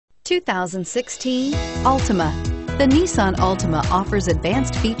2016 Altima. The Nissan Altima offers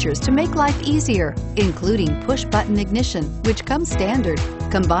advanced features to make life easier, including push-button ignition, which comes standard.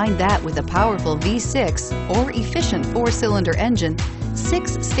 Combine that with a powerful V6 or efficient 4-cylinder engine,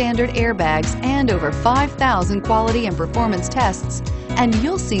 6 standard airbags, and over 5,000 quality and performance tests, and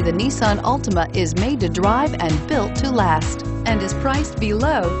you'll see the Nissan Altima is made to drive and built to last, and is priced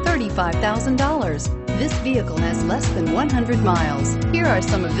below $35,000. This vehicle has less than 100 miles. Here are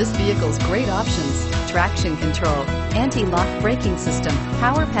some of this vehicle's great options: traction control, anti-lock braking system,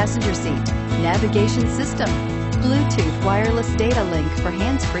 power passenger seat, navigation system, Bluetooth wireless data link for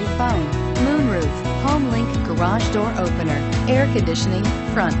hands-free phone, moonroof, home link garage door opener, air conditioning,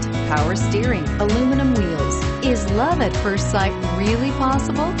 front, power steering, aluminum wheels. Is love at first sight really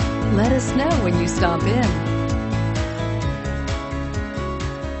possible? Let us know when you stop in.